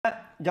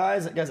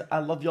guys, I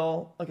love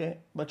y'all. Okay,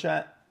 but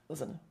chat,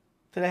 listen.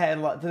 Today I had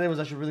a lot. Today was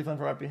actually really fun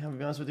for RP. I'm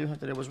be honest with you.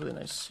 Today was really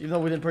nice. Even though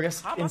we didn't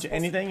progress into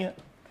anything,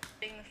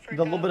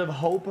 the little bit of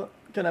hope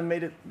kind of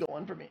made it go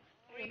on for me.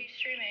 What are you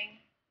streaming?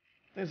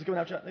 Thanks for coming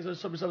out, chat. Thanks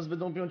for subs, but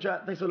don't be on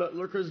chat. Thanks for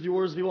lurkers,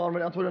 viewers, people on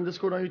Reddit, on Twitter, on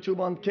Discord, on YouTube,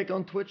 on Kick,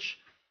 on Twitch,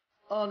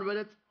 on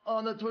Reddit,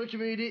 on the Twitter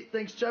community.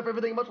 Thanks, chat, for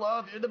everything. Much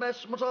love. You're the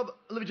best. Much love.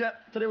 I love you,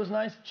 chat. Today was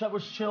nice. Chat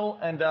was chill,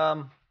 and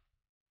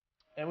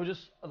it was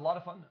just a lot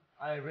of fun.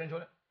 I really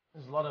enjoyed it.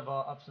 There's a lot of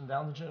ups and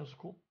downs and shit. It was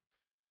cool.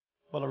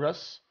 But the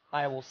rest,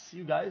 I will see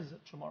you guys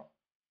tomorrow.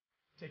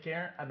 Take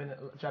care. I've been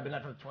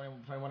out for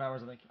 21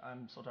 hours, I think.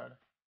 I'm so tired.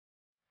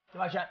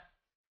 Goodbye, chat.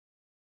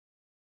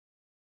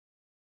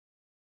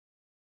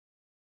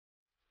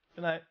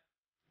 Good night.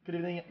 Good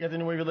evening. Good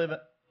afternoon, where you live.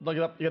 Look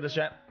it up. You got this,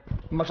 chat.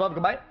 Much love.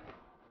 Goodbye.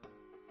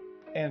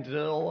 And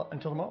until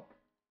tomorrow.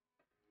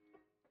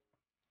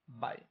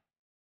 Bye.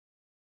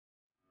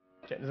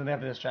 Okay, this is the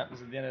end of this chat.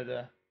 This is the end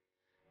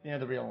of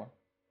the real one.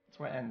 That's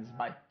where it ends.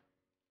 Bye.